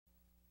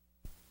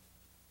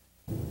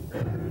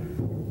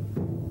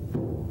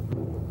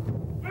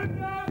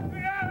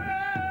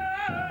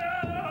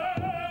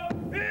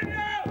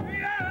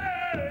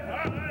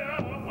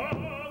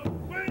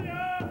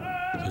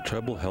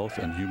Tribal Health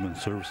and Human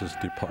Services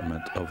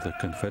Department of the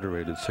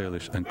Confederated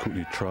Salish and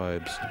Kootenai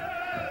Tribes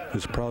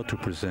is proud to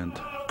present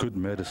Good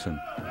Medicine,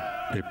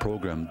 a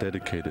program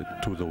dedicated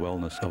to the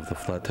wellness of the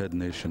Flathead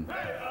Nation.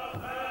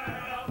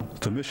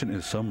 The mission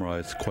is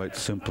summarized quite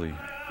simply: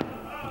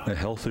 a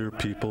healthier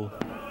people,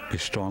 a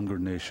stronger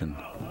nation.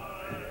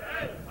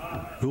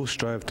 We will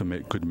strive to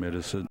make good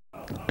medicine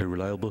a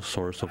reliable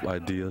source of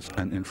ideas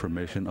and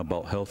information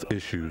about health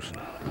issues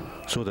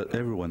so that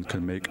everyone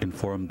can make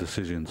informed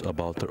decisions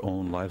about their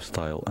own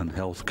lifestyle and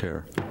health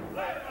care.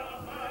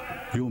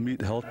 You will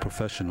meet health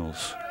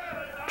professionals,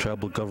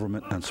 tribal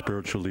government and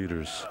spiritual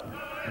leaders,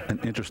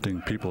 and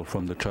interesting people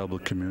from the tribal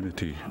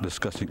community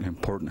discussing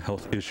important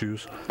health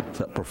issues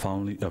that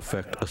profoundly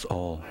affect us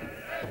all.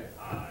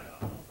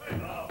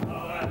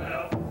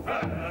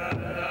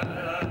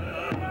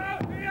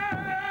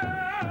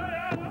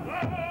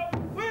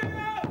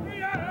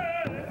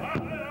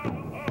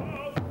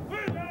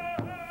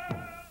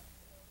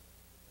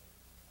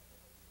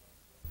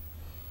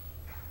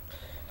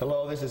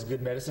 Hello, this is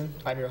Good Medicine.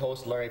 I'm your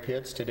host, Larry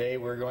Pitts. Today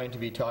we're going to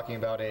be talking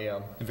about a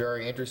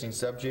very interesting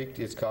subject.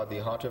 It's called the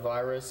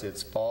hantavirus.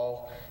 It's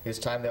fall. It's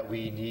time that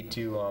we need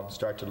to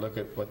start to look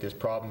at what this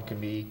problem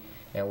can be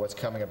and what's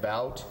coming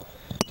about.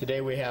 Today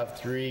we have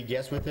three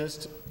guests with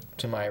us.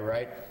 To my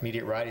right,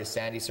 immediate right, is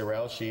Sandy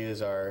Sorrell. She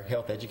is our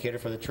health educator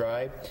for the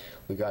tribe.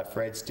 We got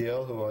Fred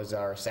Steele, who is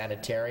our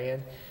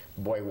sanitarian,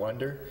 boy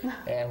wonder.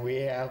 And we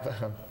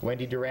have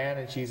Wendy Duran,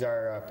 and she's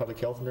our public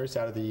health nurse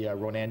out of the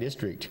Ronan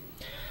district.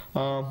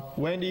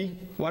 Wendy,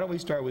 why don't we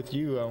start with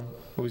you?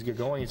 Always get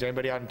going. Is there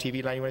anybody out on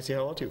TV line you want to say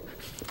hello to?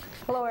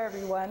 Hello,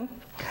 everyone.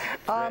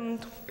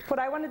 What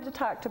I wanted to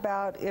talk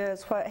about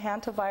is what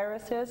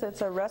hantavirus is.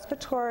 It's a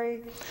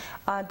respiratory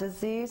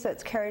disease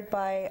that's carried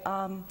by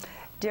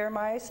deer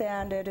mice,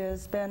 and it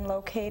has been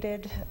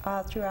located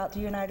throughout the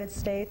United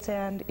States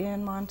and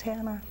in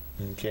Montana.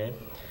 Okay.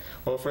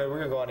 Well, Fred, we're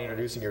going to go on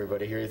introducing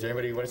everybody here. Is there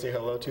anybody you want to say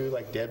hello to,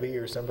 like Debbie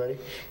or somebody?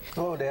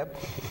 Hello, Deb.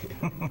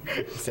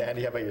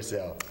 Sandy, how about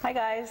yourself? Hi,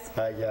 guys.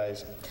 Hi,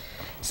 guys.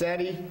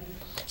 Sandy,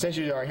 since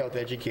you're our health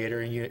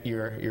educator and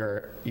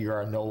you're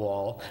our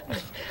know-all,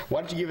 why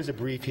don't you give us a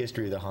brief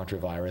history of the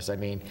hantavirus? I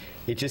mean,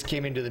 it just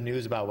came into the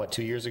news about, what,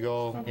 2 years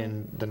ago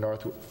in the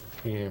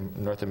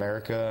North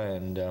America,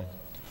 and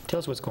tell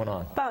us what's going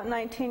on. About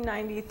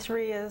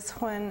 1993 is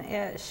when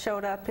it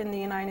showed up in the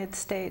United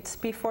States.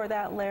 Before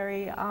that,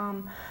 Larry,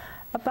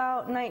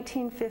 about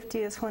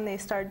 1950 is when they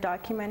started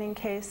documenting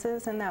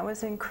cases, and that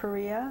was in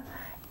Korea.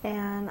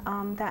 And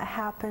that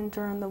happened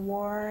during the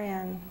war,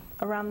 and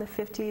around the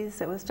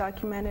 50s it was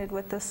documented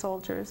with the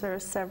soldiers. There were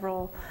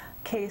several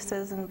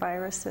cases and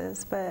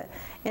viruses, but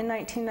in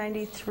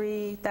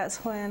 1993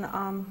 that's when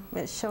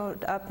it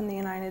showed up in the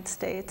United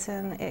States,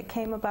 and it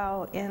came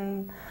about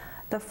in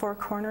the Four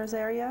Corners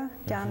area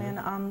down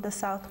in the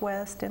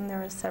southwest, and there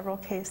were several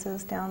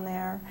cases down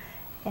there.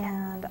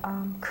 And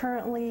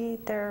currently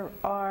there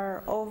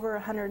are over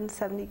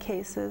 170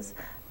 cases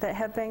that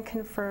have been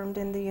confirmed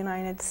in the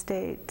United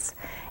States.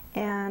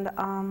 And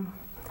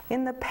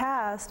in the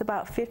past,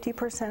 about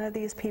 50% of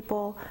these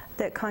people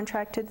that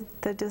contracted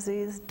the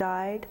disease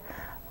died,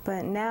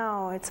 but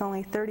now it's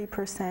only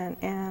 30%,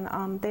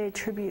 and they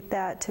attribute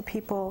that to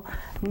people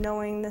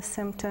knowing the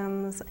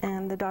symptoms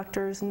and the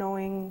doctors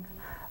knowing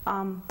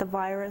the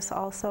virus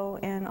also,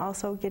 and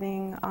also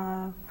getting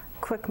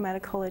quick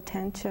medical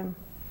attention.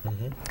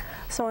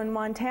 So in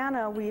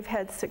Montana, we've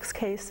had 6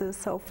 cases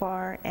so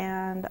far,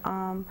 and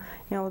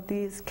you know,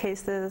 these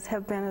cases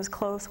have been as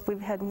close. We've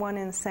had one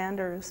in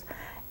Sanders,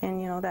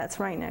 and you know, that's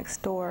right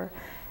next door.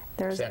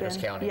 Sanders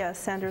County. Yes,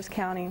 Sanders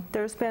County.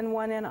 There's been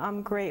one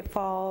in Great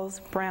Falls,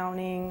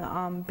 Browning,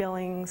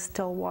 Billings,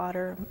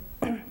 Stillwater,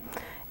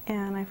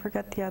 and I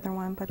forgot the other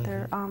one, but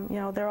they're you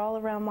know, they're all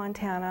around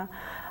Montana.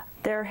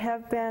 There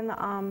have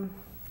been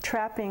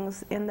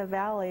trappings in the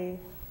valley,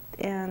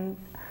 and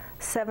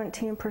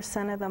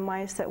 17% of the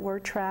mice that were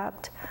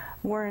trapped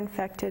were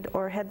infected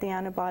or had the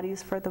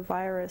antibodies for the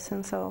virus.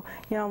 And so,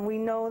 you know, we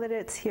know that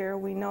it's here.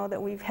 We know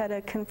that we've had a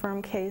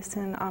confirmed case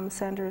in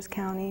Sanders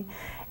County,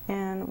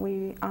 and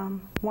we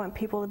want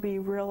people to be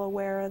real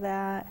aware of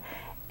that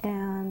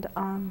and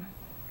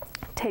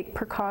take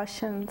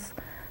precautions.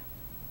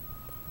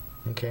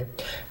 Okay.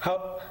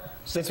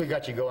 Since we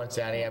got you going,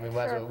 Sandy, I mean,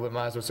 we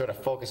might as well sort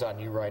of focus on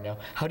you right now.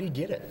 How do you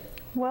get it?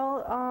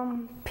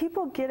 Well,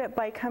 people get it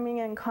by coming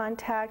in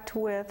contact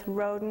with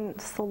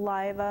rodent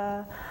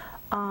saliva,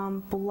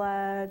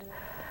 blood,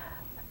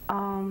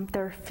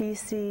 their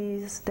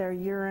feces, their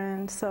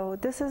urine. So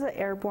this is an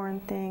airborne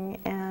thing,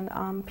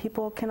 and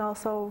people can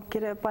also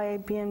get it by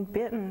being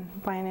bitten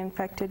by an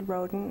infected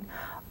rodent,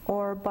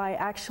 or by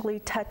actually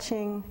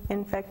touching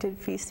infected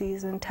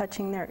feces and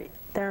touching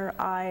their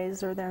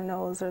eyes or their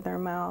nose or their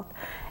mouth.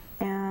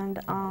 And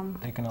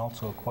they can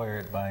also acquire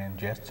it by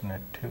ingesting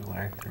it too,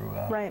 like through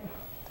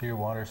your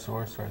water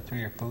source or through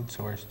your food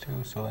source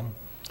too.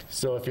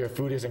 So if your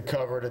food isn't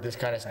covered or this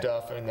kind of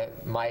stuff, and the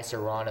mice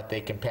are on it,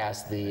 they can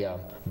pass the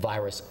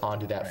virus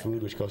onto that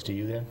food, which goes to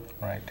you then?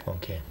 Right.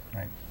 Okay.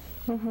 Right.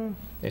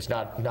 It's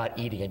not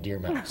eating a deer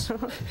mouse.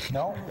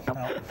 No.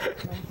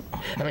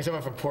 I mean,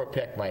 someone from Fort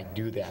Peck might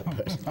do that,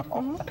 but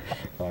all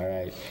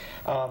right.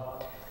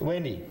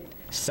 Wendy,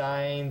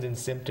 signs and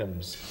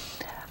symptoms.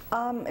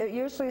 It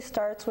usually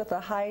starts with a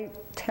high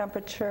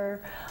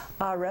temperature,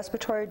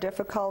 respiratory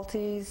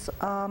difficulties,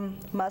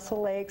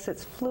 muscle aches.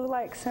 It's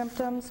flu-like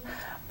symptoms,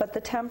 but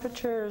the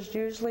temperature is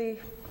usually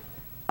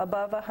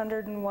above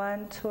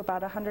 101 to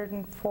about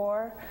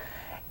 104,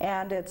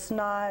 and it's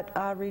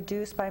not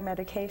reduced by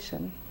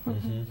medication.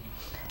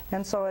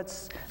 And so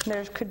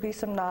there could be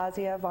some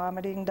nausea,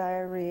 vomiting,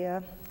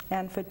 diarrhea,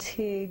 and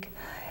fatigue.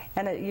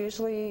 And it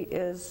usually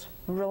is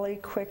really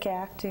quick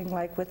acting,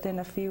 like within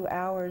a few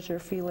hours you're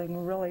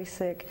feeling really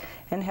sick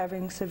and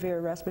having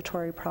severe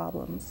respiratory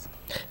problems.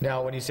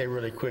 Now, when you say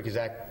really quick, is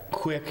that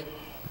quick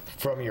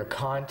from your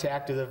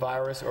contact of the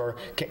virus, or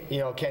can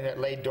it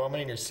lay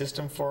dormant in your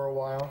system for a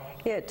while?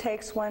 It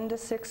takes 1 to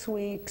 6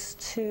 weeks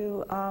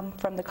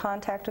from the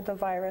contact of the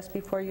virus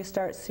before you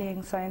start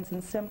seeing signs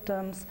and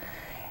symptoms.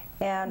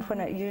 And when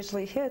it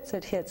usually hits,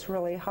 it hits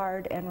really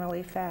hard and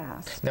really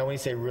fast. Now, when you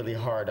say really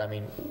hard, I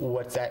mean,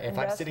 what's that? If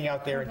I'm sitting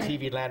out there in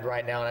TV land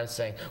right now and I'm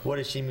saying, what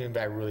does she mean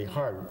by really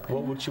hard?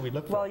 What should we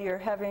look for? Well, you're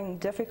having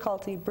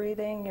difficulty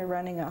breathing, you're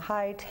running a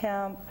high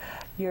temp,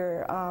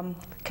 you're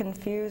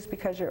confused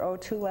because your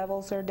O2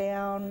 levels are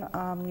down.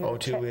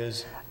 O2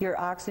 is?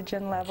 Your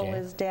oxygen level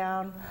is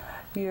down.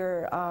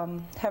 You're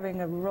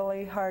having a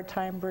really hard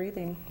time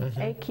breathing.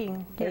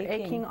 Aching. You're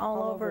aching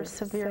all over,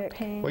 severe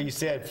pain. Well, you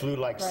said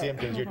flu-like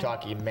symptoms. You're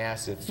talking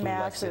massive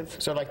flu-like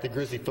symptoms. So like the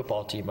Grizzly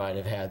football team might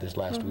have had this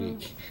last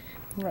week.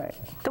 Right.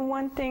 The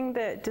one thing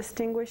that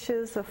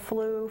distinguishes the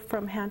flu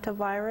from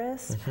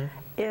hantavirus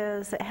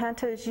is that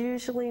hanta is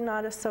usually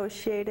not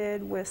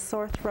associated with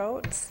sore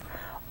throats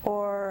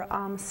or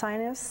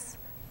sinus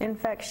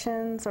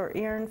infections or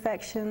ear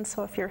infections.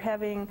 So if you're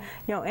having,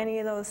 any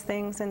of those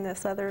things in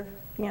this other,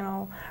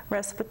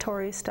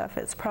 respiratory stuff,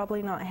 it's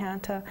probably not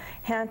hanta.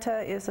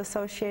 Hanta is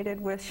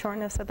associated with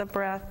shortness of the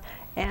breath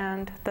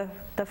and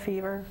the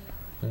fever.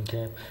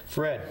 Okay.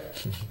 Fred,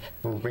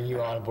 we'll bring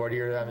you on board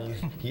here. I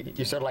mean,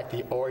 you're sort of like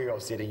the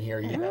Oreo sitting here,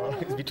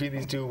 It's between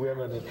these two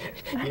women.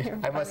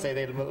 And, I must say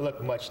they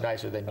look much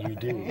nicer than you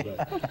do.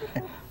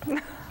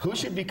 But who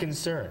should be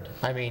concerned?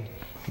 I mean,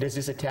 does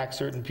this attack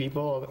certain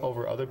people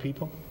over other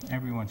people?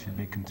 Everyone should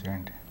be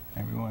concerned.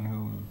 Everyone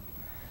who,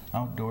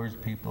 outdoors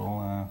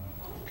people,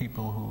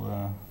 people who,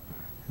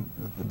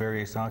 the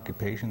various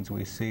occupations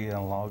we see,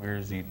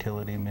 loggers,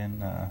 utility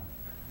men,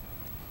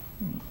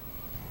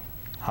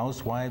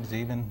 housewives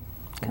even.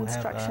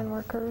 Construction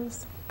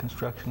workers.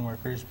 Construction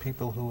workers,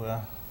 people who...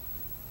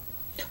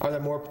 Are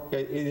there more,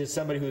 is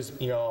somebody who's,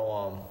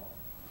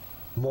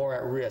 more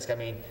at risk? I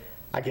mean,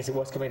 I guess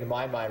what's coming to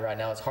my mind right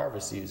now is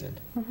harvest season.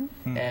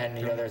 And,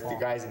 there's the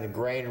guys in the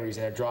granaries,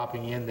 and they're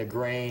dropping in the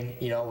grain,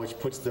 which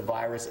puts the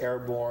virus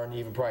airborne,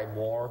 even probably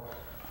more.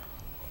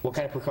 What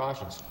kind of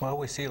precautions? Well,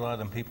 we see a lot of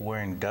them people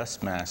wearing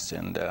dust masks,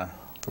 and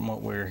from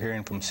what we're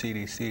hearing from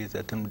CDC is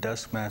that them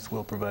dust masks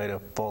will provide a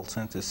false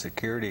sense of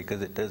security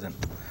because it doesn't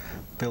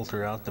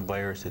filter out the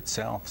virus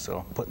itself.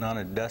 So putting on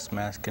a dust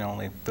mask can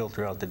only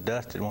filter out the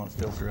dust, it won't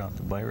filter out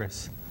the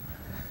virus.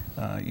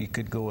 You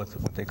could go with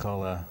what they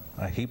call a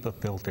HEPA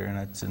filter, and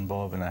that's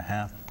involving a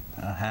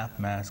half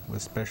mask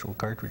with special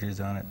cartridges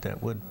on it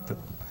that would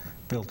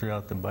filter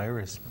out the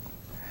virus.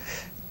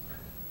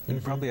 You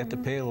probably have to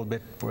pay a little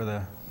bit for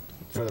the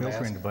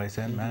filtering device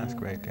and mask,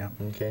 right? Yeah.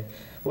 Okay.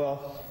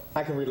 Well,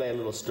 I can relay a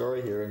little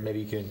story here, and maybe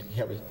you can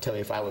help me tell me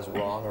if I was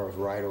wrong or was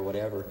right or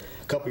whatever.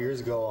 A couple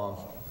years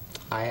ago,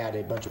 I had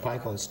a bunch of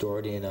pine cones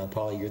stored in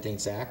polyurethane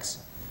sacks,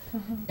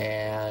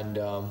 and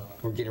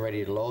we're getting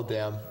ready to load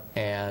them.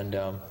 And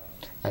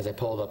as I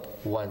pulled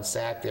up one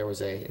sack, there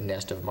was a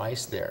nest of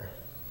mice there.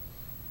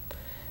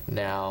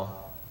 Now,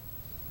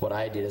 what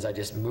I did is I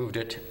just moved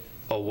it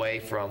away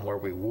from where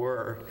we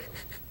were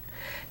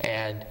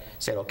and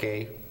said,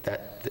 okay,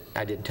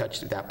 I didn't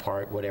touch that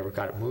part, whatever,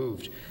 got it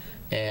moved.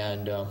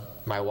 And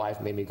my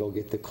wife made me go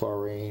get the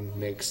chlorine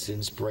mix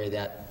and spray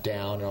that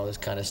down and all this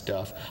kind of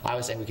stuff. I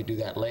was saying we could do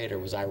that later.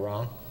 Was I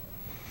wrong?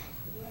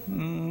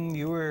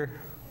 You were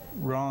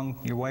wrong.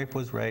 Your wife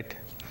was right.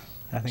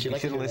 I think you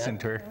should have listened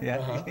to her.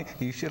 Yeah,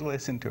 you should have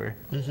listened to her.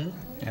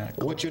 Yeah.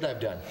 What should I have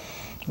done?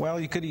 Well,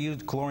 you could have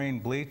used chlorine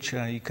bleach.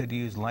 You could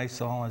use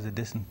Lysol as a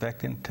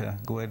disinfectant to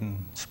go ahead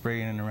and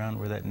spray in and around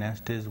where that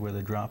nest is, where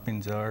the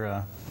droppings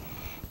are.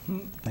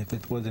 If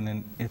it was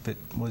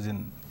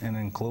in an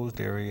enclosed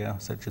area,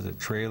 such as a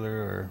trailer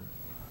or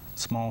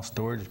small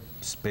storage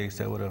space,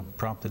 that would have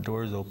propped the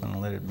doors open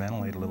and let it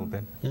ventilate a little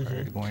bit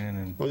prior to going in.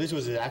 And well, this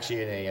was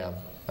actually in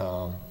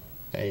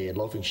a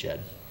loafing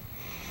shed.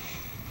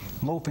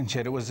 Loafing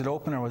shed. Was it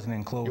open or was it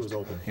enclosed? It was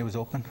open. It was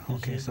open?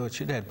 Okay, so it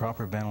should have had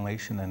proper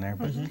ventilation in there,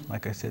 but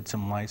like I said,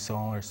 some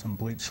Lysol or some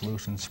bleach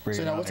solution sprayed.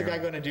 So now what's a guy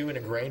going to do in a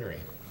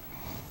granary?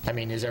 I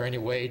mean, is there any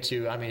way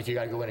to, if you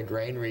got to go in a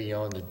granary,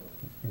 and the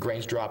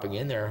grain's dropping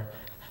in there,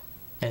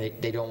 and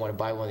they don't want to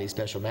buy one of these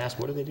special masks,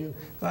 what do they do?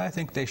 I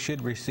think they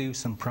should receive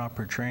some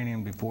proper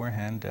training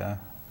beforehand.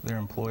 Their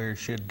employer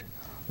should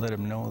let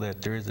them know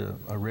that there is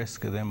a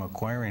risk of them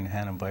acquiring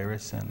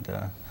hantavirus, and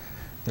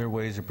there are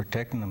ways of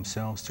protecting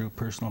themselves through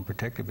personal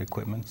protective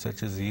equipment,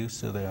 such as the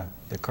use of the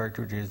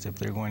cartridges if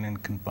they're going in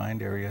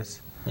confined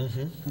areas,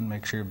 and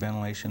make sure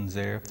ventilation's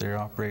there if they're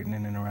operating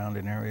in and around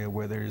an area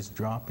where there's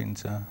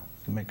droppings, to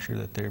make sure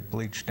that they're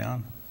bleached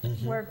down.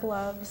 Wear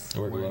gloves.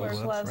 Wear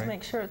gloves, right.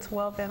 Make sure it's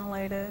well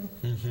ventilated.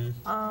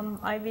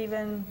 I've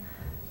even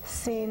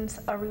seen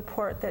a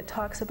report that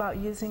talks about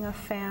using a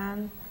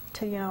fan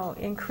to,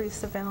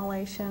 increase the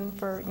ventilation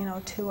for,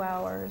 2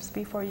 hours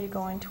before you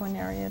go into an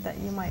area that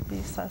you might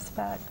be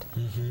suspect.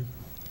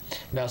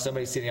 Now,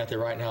 somebody's sitting out there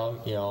right now,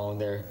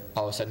 and they're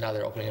all of a sudden now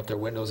they're opening up their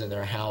windows in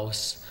their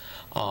house.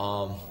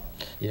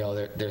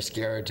 They're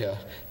scared to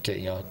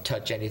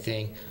touch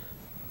anything.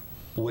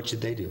 What should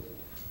they do?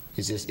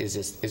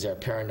 Is there a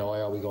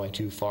paranoia? Are we going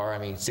too far? I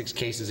mean, 6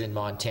 cases in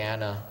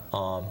Montana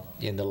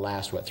in the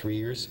last 3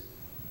 years.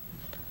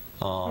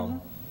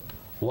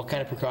 What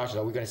kind of precautions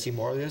are we going to see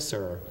more of this,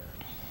 or?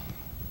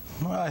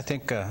 Well, I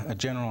think a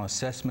general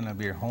assessment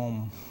of your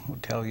home will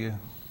tell you,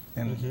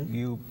 and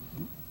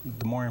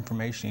the more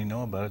information you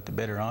know about it, the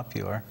better off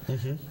you are.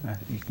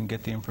 You can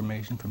get the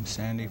information from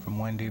Sandy, from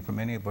Wendy, from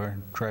any of our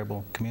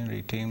tribal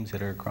community teams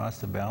that are across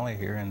the valley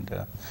here, and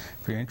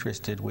if you're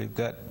interested, we've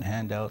got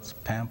handouts,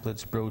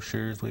 pamphlets,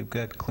 brochures, we've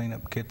got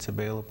cleanup kits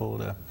available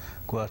to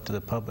go out to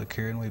the public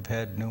here, and we've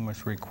had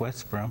numerous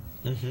requests from.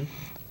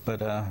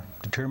 But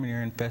determine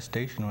your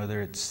infestation,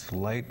 whether it's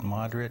light,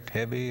 moderate,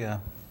 heavy, and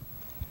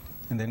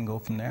then go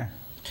from there.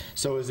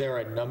 So is there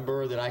a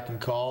number that I can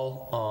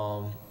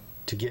call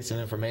to get some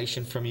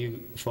information from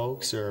you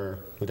folks, or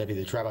would that be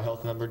the tribal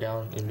health number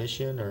down in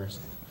Mission, or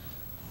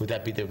would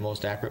that be the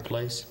most accurate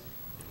place?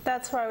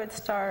 That's where I would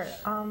start,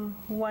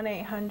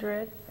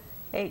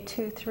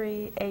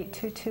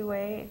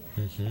 1-800-823-8228,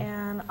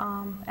 and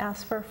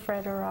ask for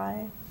Fred or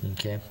I.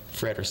 Okay,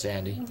 Fred or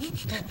Sandy.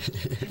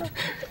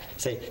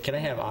 Say, can I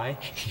have I?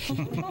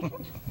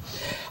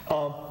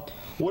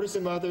 What are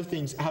some other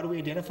things? How do we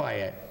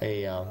identify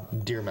a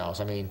deer mouse?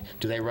 I mean,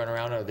 do they run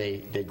around? Are they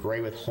gray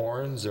with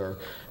horns, or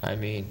I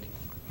mean?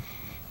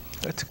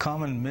 That's a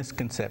common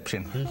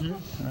misconception.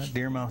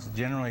 Deer mouse is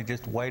generally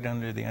just white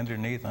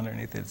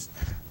underneath its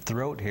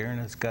throat here, and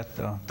it's got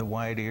the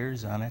wide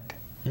ears on it,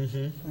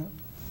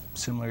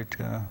 similar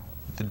to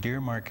the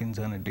deer markings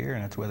on a deer,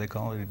 and that's why they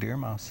call it a deer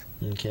mouse.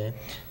 Okay.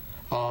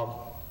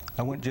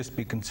 I wouldn't just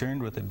be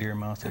concerned with a deer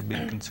mouse. I'd be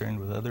concerned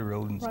with other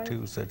rodents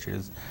too, such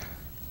as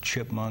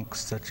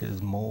chipmunks, such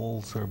as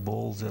moles or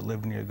voles that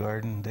live in your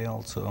garden. They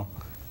also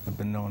have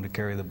been known to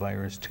carry the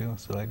virus too.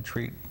 So I'd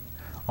treat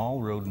all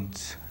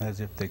rodents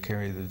as if they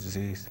carry the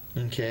disease.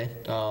 Okay.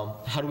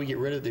 How do we get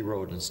rid of the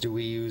rodents? Do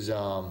we use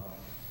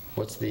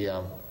what's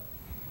the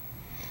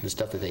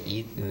stuff that they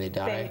eat and they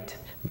die?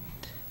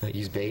 Bait.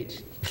 Use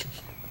bait. Do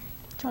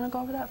you want to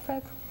go over that,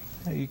 Fred?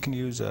 You can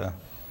use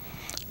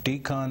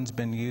Decon's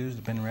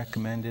been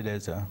recommended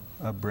as a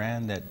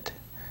brand that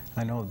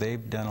I know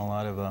they've done a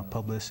lot of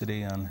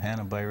publicity on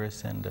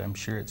hantavirus, and I'm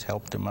sure it's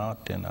helped them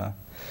out in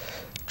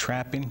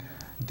trapping.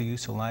 The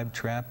use of live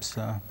traps,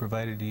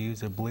 provided you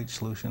use a bleach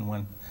solution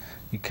when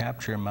you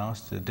capture a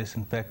mouse to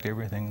disinfect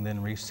everything,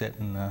 then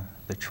resetting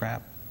the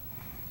trap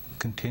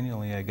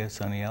continually, I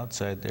guess, on the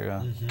outside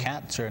there.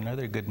 Cats are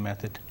another good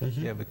method. If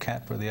you have a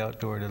cat for the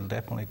outdoor, it'll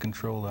definitely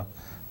control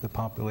the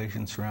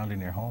population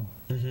surrounding your home.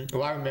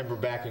 Well, I remember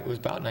back, it was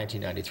about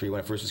 1993 when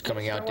it first was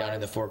coming out down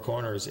in the Four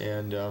Corners,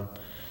 and I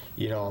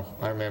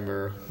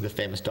remember the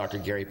famous Dr.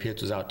 Gary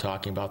Pitts was out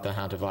talking about the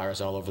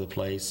hantavirus all over the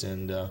place,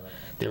 and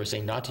they were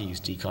saying not to use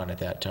Decon at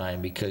that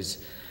time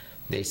because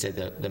they said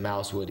that the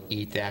mouse would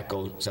eat that,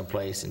 go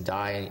someplace and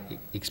die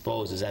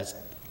exposed. Have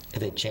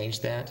they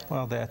changed that?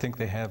 Well, I think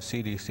they have.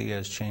 CDC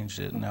has changed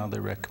it. Now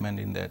they're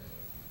recommending that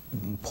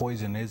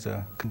poison is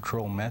a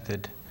control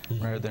method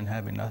rather than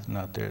having nothing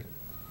out there.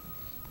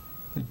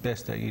 It's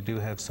best that you do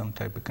have some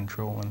type of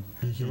control when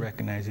you're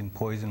recognizing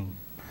poison,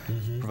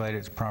 provided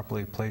it's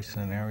properly placed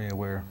in an area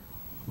where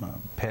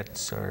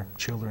pets or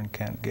children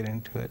can't get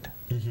into it.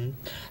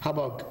 How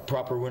about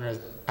proper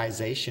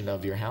winterization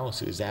of your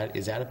house? Is that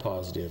a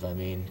positive? I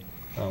mean,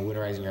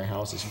 winterizing your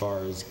house as far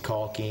as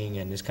caulking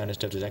and this kind of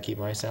stuff, does that keep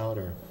mice out?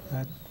 Or?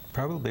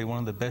 Probably one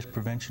of the best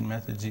prevention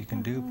methods you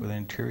can do for the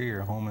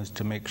interior home is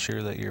to make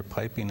sure that your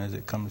piping as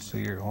it comes to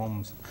your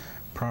home's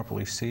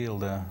properly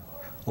sealed.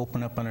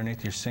 Open up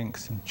underneath your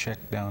sinks and check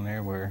down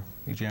there where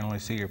you generally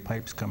see your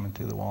pipes coming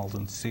through the walls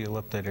and seal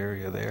up that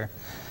area there.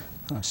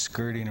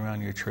 Skirting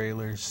around your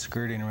trailers,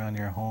 skirting around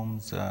your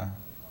homes,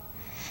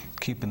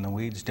 keeping the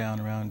weeds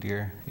down around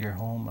your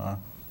home,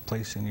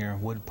 placing your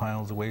wood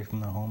piles away from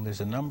the home.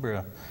 There's a number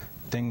of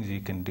things you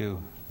can do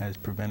as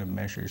preventive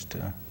measures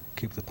to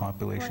keep the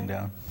population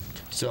down.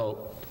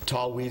 So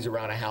tall weeds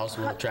around a house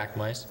will attract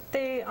mice?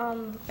 They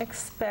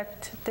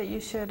expect that you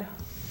should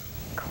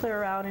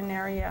clear out an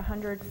area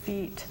 100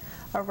 feet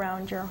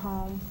around your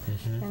home,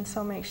 and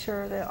so make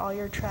sure that all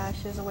your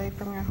trash is away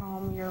from your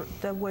home,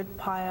 the wood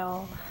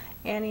pile,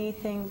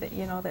 anything that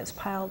that's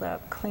piled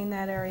up, clean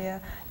that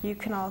area. You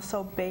can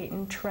also bait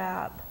and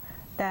trap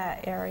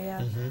that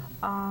area.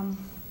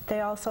 They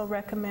also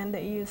recommend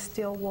that you use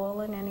steel wool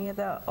in any of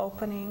the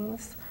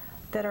openings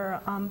that are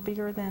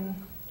bigger than,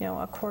 you know,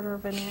 1/4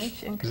 of an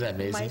inch. And Isn't that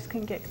amazing? Mice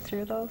can get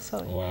through those.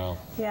 So, Wow.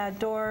 yeah,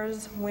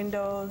 doors,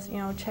 windows, you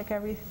know, check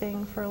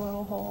everything for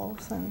little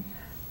holes and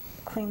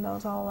clean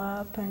those all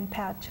up and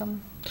patch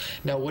them.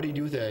 Now, what do you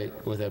do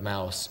with a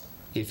mouse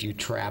if you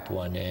trap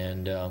one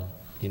and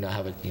you know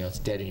have it, you know, it's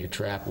dead in your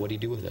trap? What do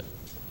you do with it?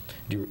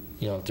 Do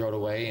you know, throw it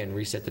away and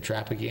reset the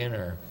trap again,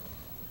 or?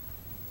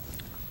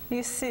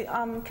 You see,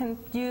 can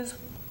use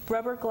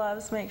rubber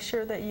gloves. Make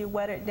sure that you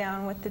wet it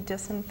down with the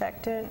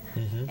disinfectant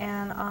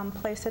and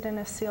place it in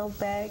a sealed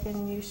bag,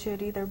 and you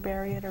should either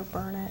bury it or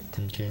burn it.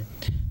 Okay.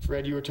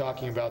 Fred, you were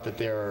talking about that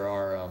there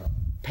are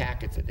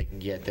packets that they can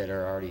get that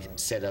are already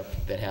set up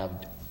that have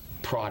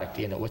product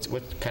in it.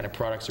 What kind of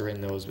products are in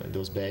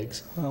those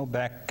bags? Well,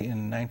 back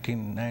in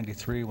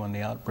 1993 when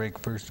the outbreak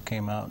first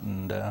came out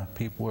and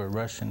people were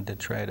rushing to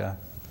try to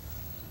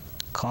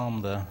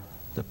calm the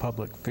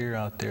public fear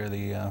out there,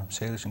 the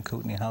Salish and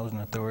Kootenai Housing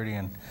Authority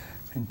and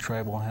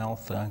Tribal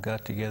Health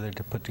got together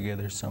to put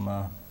together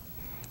some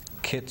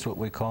kits, what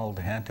we called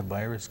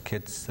hantavirus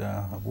kits,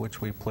 of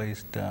which we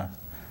placed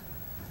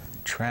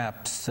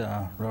traps,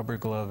 rubber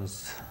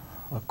gloves,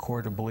 a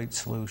quart of bleach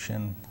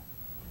solution,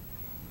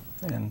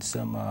 and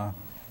some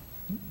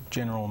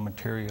general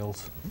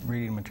materials,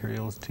 reading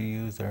materials to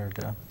use or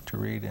to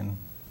read in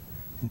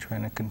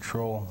trying to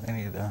control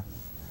any of the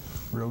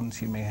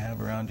rodents you may have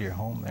around your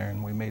home there.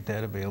 And we made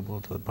that available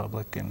to the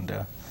public,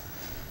 and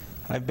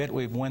I bet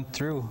we've went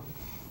through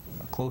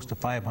close to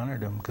 500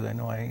 of them, because I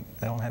know I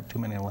don't have too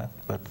many left,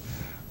 but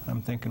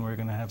I'm thinking we're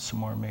going to have some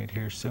more made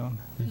here soon.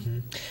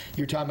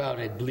 You're talking about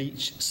a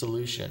bleach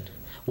solution.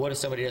 What if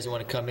somebody doesn't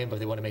want to come in but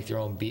they want to make their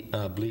own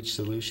bleach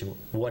solution?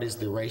 What is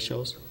the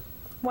ratios?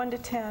 1 to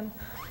 10.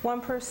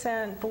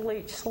 1%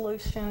 bleach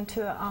solution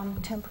to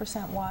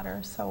 10%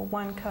 water, so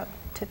 1 cup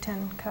to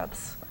 10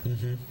 cups.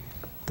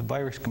 The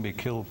virus can be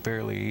killed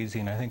fairly easy,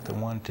 and I think the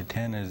 1 to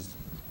 10 is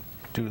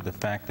due to the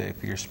fact that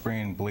if you're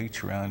spraying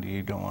bleach around you,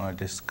 you don't want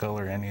to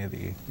discolor any of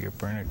your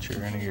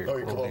furniture, any of your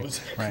Your clothing.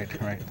 clothes. Right.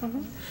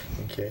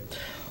 Okay.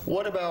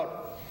 What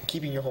about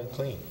keeping your home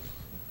clean?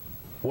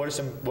 What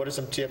are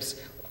some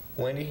tips,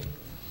 Wendy?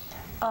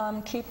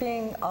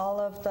 Keeping all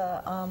of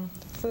the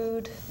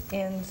food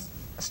in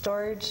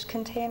storage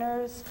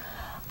containers,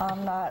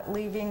 not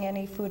leaving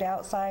any food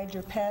outside,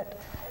 your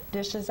pet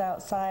dishes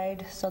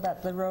outside so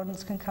that the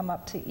rodents can come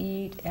up to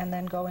eat and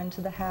then go into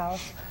the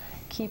house.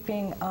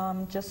 Keeping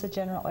just the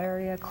general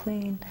area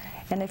clean.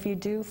 And if you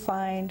do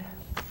find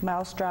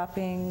mouse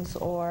droppings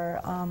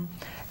or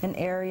an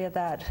area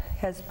that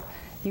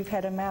you've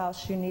had a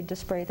mouse, you need to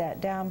spray that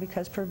down,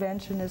 because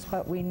prevention is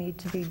what we need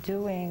to be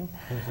doing.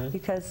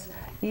 Because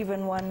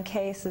even one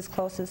case as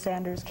close as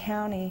Sanders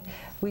County,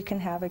 we can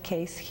have a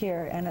case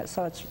here, and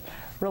so it's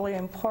really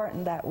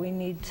important that we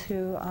need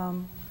to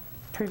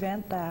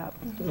prevent that.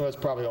 Well, it's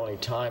probably only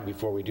time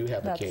before we do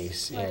have a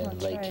case in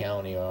Lake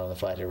County or on the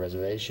Flathead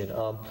Reservation.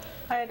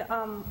 I had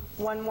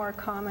one more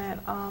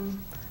comment.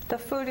 The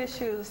food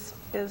issues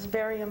is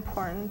very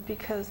important,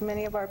 because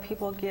many of our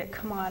people get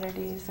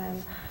commodities,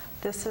 and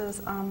this is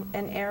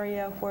an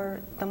area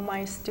where the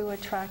mice do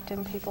attract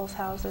in people's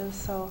houses.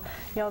 So,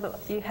 you know,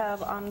 you have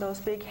those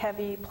big,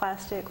 heavy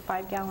plastic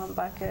 5-gallon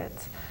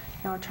buckets.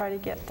 You know, try to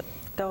get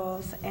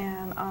those,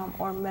 and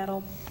or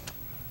metal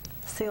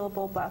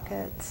sealable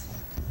buckets,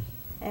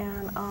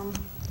 and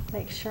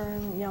make sure,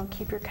 you know,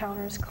 keep your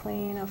counters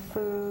clean of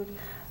food.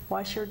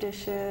 Wash your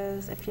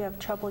dishes. If you have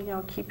trouble, you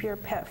know, keep your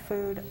pet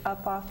food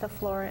up off the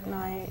floor at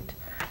night.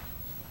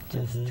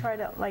 Just try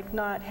to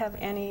not have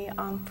any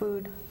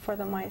food for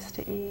the mice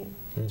to eat.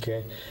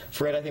 Okay.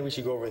 Fred, I think we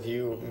should go over with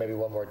you maybe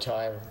one more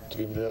time to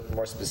be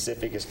more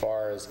specific as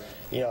far as,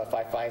 you know, if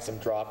I find some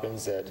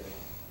droppings that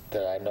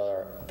I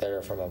know that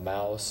are from a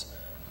mouse,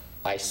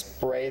 I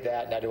spray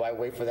that. Now, do I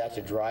wait for that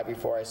to dry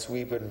before I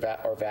sweep it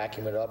or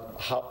vacuum it up?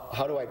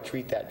 How do I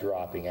treat that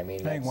dropping? I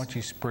mean, I think once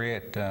you spray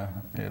it, the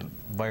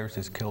virus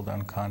is killed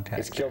on contact.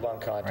 It's killed on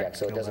contact, Right,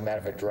 so it doesn't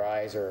matter if it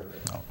dries or.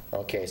 No.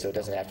 Okay, so it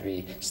doesn't have to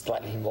be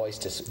slightly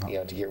moist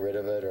to to get rid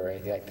of it or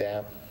anything like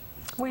that.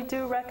 We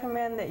do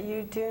recommend that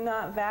you do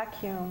not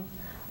vacuum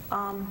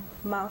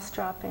mouse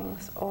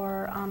droppings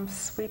or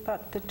sweep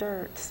up the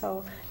dirt.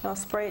 So, you know,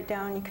 spray it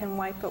down. You can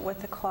wipe it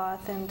with a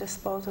cloth and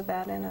dispose of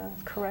that in a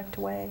correct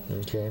way.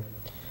 Okay.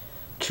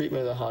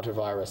 Treatment of the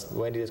hantavirus.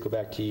 Wendy, let's go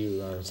back to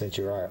you since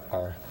you're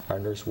our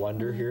nurse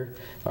wonder here,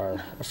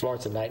 our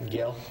Florence and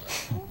Nightingale.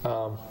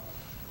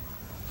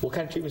 What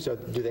kind of treatments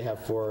do they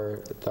have for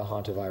the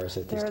hantavirus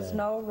at this time? There is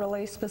no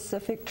really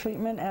specific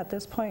treatment at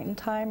this point in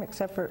time,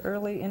 except for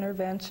early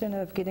intervention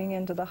of getting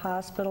into the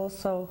hospital.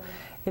 So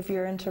if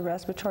you're into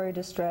respiratory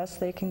distress,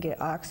 they can get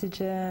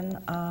oxygen,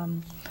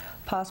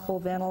 possible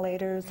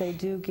ventilators. They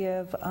do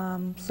give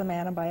some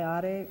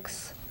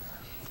antibiotics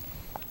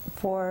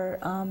for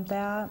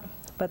that,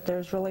 but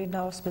there's really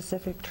no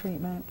specific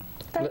treatment.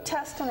 They're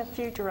testing a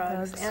few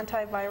drugs,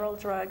 antiviral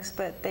drugs,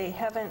 but they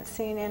haven't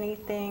seen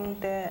anything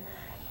that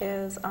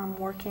is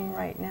working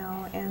right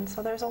now. And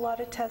so there's a lot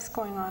of tests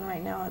going on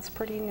right now. It's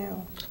pretty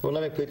new. Well,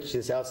 let me pitch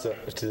this out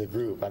to the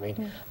group. I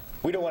mean,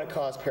 we don't want to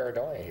cause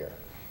paranoia here.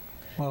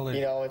 Well,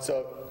 You know, and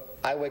so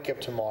I wake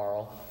up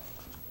tomorrow.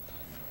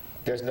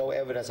 There's no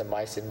evidence of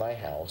mice in my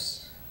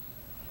house.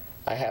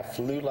 I have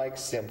flu-like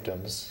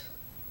symptoms.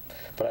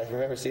 But I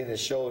remember seeing this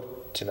show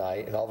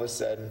tonight, and all of a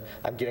sudden,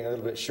 I'm getting a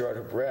little bit short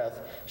of breath.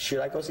 Should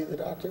I go see the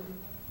doctor?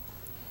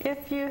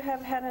 If you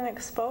have had an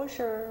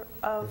exposure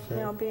of you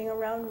know, being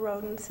around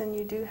rodents and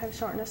you do have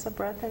shortness of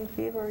breath and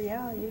fever,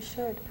 yeah, you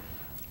should.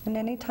 And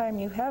anytime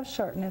you have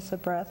shortness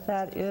of breath,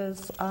 that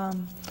is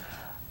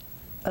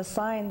a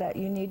sign that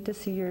you need to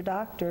see your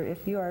doctor.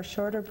 If you are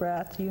short of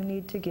breath, you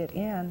need to get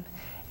in.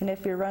 And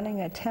if you're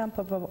running a temp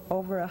of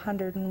over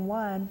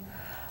 101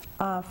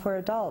 for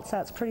adults,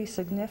 that's pretty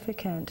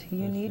significant.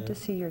 You need to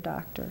see your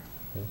doctor.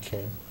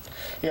 Okay.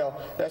 You know,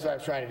 that's what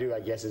I'm trying to do, I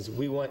guess, is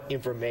we want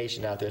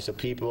information out there so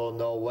people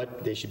know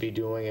what they should be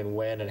doing and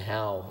when and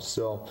how.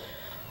 So,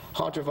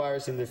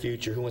 hantavirus in the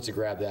future, who wants to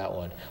grab that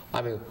one?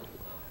 I mean,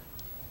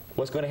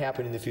 what's going to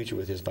happen in the future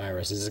with this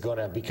virus? Is it going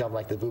to become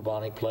like the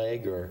bubonic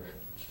plague, or?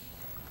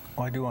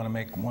 Well, I do want to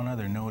make one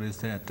other note is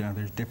that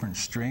there's different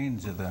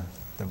strains of the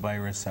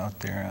virus out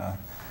there.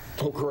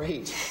 Oh,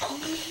 great.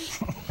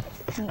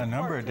 A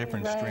number of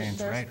different strains,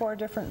 There's right? 4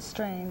 different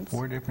strains.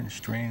 4 different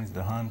strains,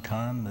 the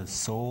Hantan, the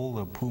Sol,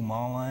 the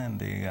Pumala, and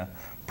the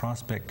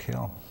Prospect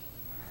Hill.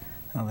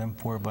 Now, them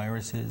 4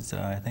 viruses,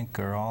 I think,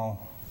 are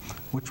all...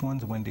 Which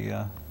ones, Wendy,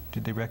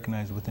 did they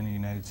recognize within the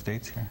United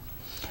States here?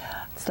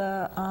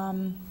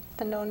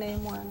 The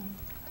no-name one.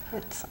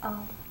 It's,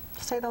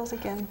 say those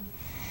again.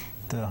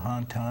 The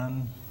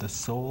Hantan, the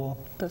Sol,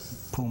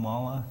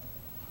 Pumala,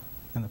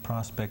 and the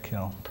Prospect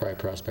Hill. Probably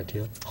Prospect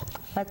Hill.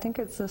 I think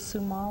it's the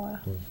Sumala.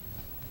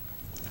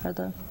 Or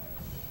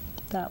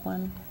that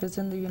one is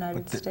in the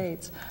United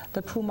States.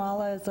 The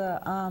Pumala is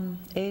a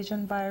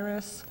Asian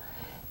virus,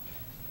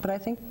 but I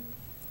think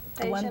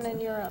Asian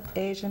in Europe.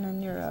 Asian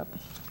in Europe.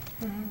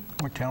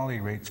 Mortality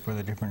rates for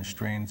the different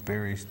strains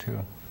varies too.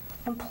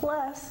 And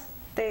plus,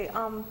 they,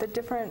 the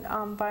different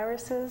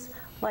viruses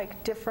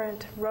like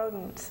different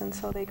rodents, and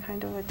so they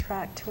kind of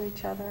attract to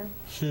each other.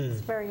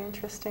 It's very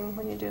interesting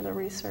when you do the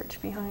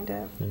research behind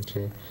it.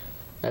 Okay.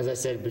 As I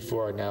said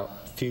before, now,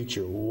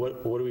 future, what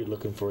are we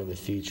looking for in the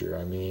future?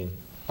 I mean,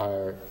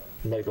 our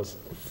medical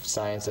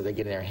science, are they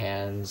getting their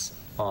hands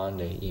on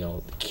the, you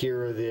know, the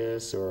cure of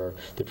this or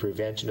the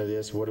prevention of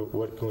this?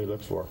 What can we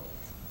look for?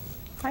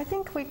 I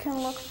think we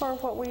can look for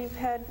what we've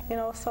had, you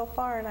know, so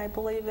far, and I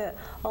believe that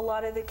a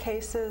lot of the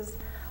cases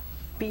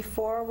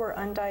before were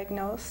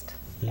undiagnosed,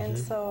 and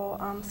so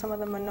some of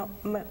the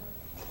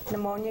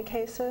pneumonia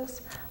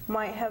cases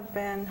might have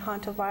been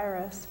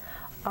hantavirus.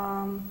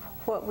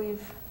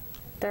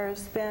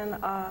 There's been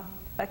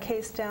a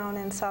case down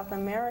in South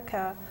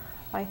America.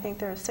 I think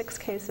there are 6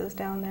 cases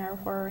down there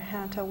where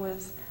hanta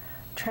was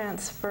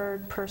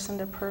transferred person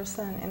to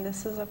person, and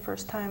this is the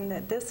first time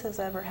that this has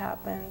ever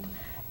happened.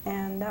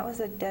 And that was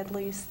a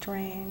deadly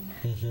strain.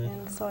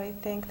 And so I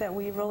think that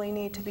we really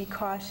need to be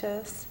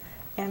cautious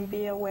and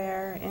be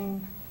aware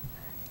and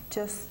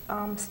just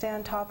stay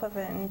on top of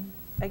it, and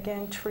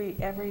again treat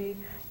every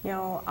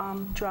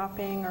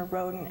dropping or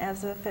rodent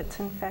as if it's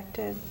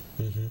infected.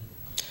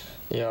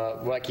 You know,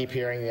 what I keep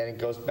hearing, and it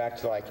goes back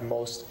to like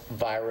most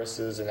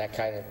viruses and that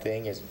kind of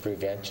thing, is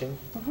prevention,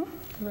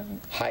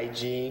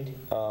 hygiene.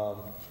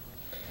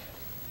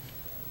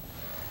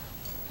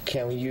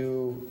 Can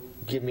you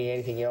give me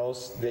anything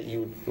else that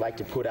you'd like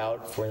to put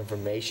out for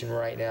information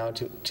right now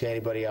to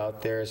anybody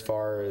out there as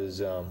far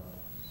as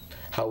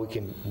how we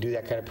can do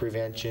that kind of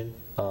prevention?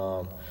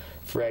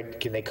 Fred,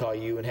 can they call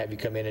you and have you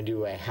come in and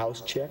do a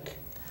house check?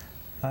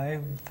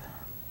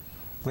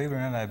 Believe it or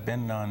not, I've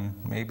been on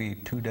maybe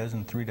 2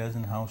 dozen, 3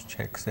 dozen house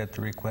checks at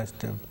the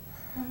request of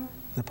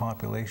the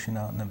population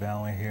out in the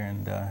valley here,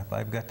 and if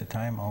I've got the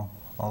time,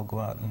 I'll go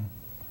out and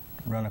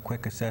run a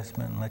quick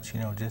assessment and let you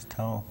know just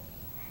how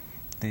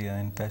the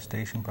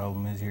infestation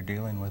problem is you're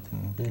dealing with,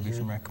 and give you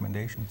some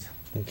recommendations.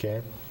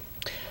 Okay.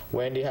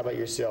 Wendy, how about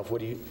yourself?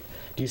 What do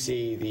you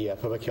see the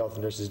public health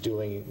nurses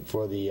doing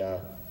for the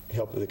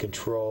help with the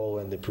control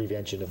and the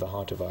prevention of the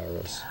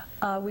hantavirus?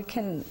 We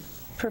can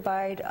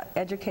provide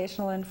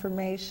educational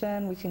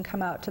information. We can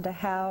come out to the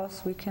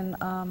house. We can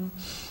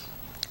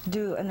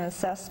do an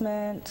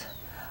assessment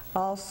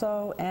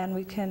also, and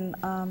we can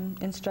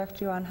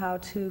instruct you on how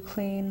to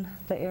clean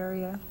the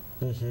area.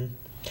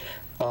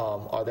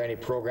 Are there any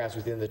programs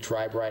within the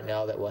tribe right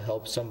now that will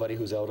help somebody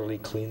who's elderly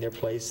clean their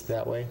place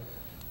that way?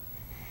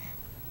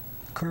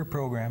 CUR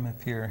program,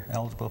 if you're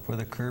eligible for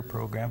the CUR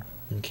program.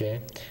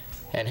 Okay.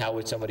 And how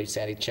would somebody,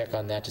 Sandy, check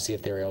on that to see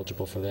if they're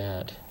eligible for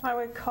that? I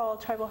would call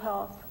tribal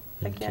health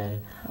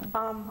again.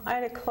 I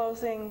had a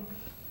closing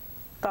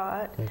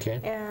thought. Okay.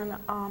 And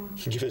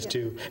give us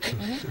 2.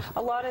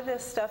 A lot of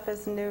this stuff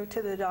is new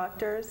to the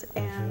doctors,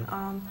 and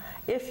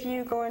if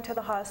you go into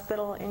the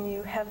hospital and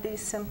you have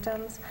these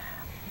symptoms,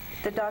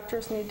 The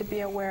doctors need to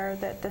be aware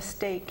that the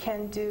state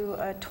can do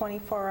a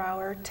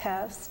 24-hour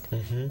test,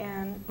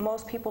 and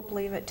most people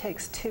believe it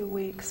takes 2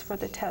 weeks for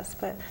the test,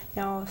 but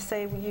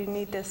say you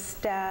need this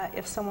stat,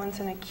 if someone's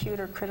in acute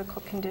or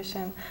critical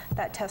condition,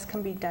 that test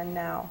can be done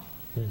now.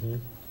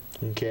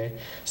 Okay,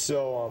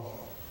 so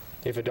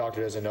if a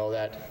doctor doesn't know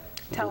that,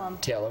 Tell them.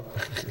 Tell them.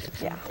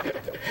 Yeah.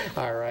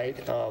 All right.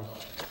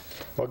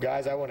 Well,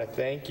 guys, I want to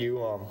thank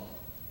you.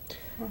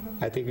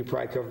 I think we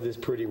probably covered this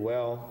pretty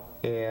well.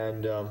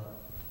 And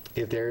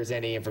if there is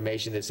any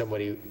information that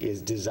somebody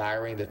is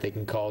desiring, that they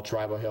can call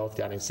Tribal Health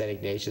down in St.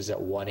 Ignatius at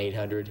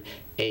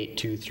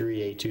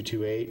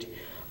 1-800-823-8228.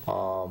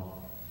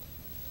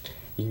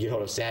 You can get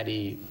hold of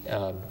Sandy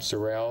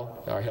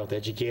Sorrell, our health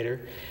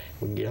educator.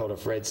 We can get hold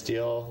of Fred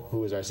Steele,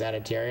 who is our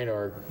sanitarian,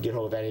 or get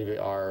hold of any of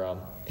our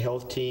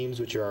health teams,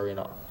 which are in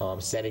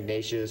St.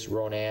 Ignatius,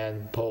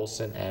 Ronan,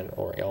 Polson,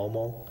 or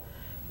Elmo,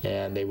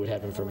 and they would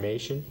have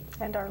information.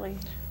 And Arlie.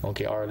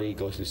 Okay, Arlie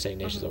goes through St.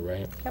 Ignatius, though,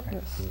 right?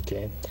 Yep.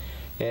 Okay.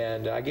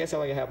 And I guess I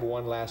only have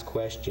one last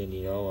question.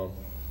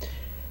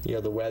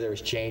 The weather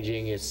is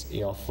changing. It's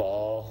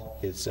fall.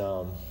 It's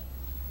you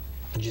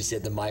just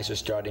said the mice are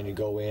starting to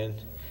go in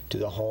to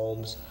the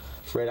homes.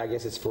 Fred, I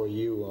guess it's for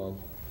you.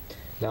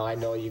 Now, I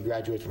know you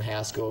graduated from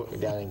Haskell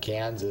down in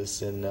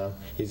Kansas, and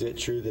is it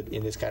true that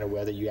in this kind of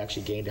weather you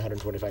actually gained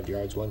 125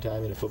 yards one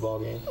time in a football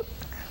game?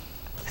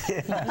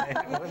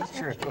 Yeah, it was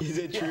true. Is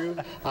it true?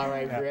 All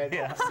right,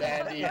 Fred,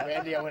 Sandy, and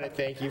Wendy, I want to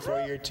thank you for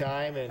your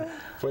time, and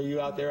for you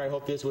out there, I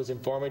hope this was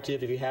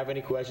informative. If you have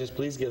any questions,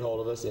 please get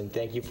hold of us, and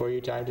thank you for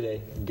your time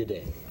today. Good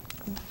day.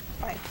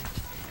 Bye.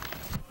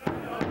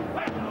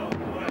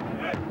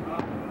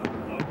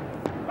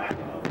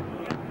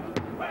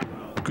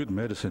 Good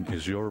Medicine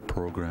is your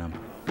program.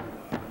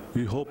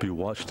 We hope you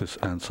watch this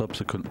and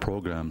subsequent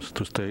programs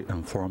to stay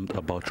informed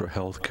about your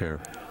health care,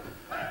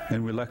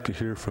 and we'd like to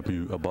hear from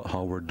you about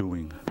how we're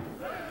doing.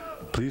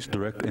 Please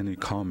direct any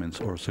comments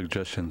or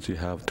suggestions you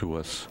have to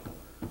us.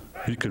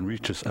 You can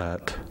reach us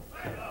at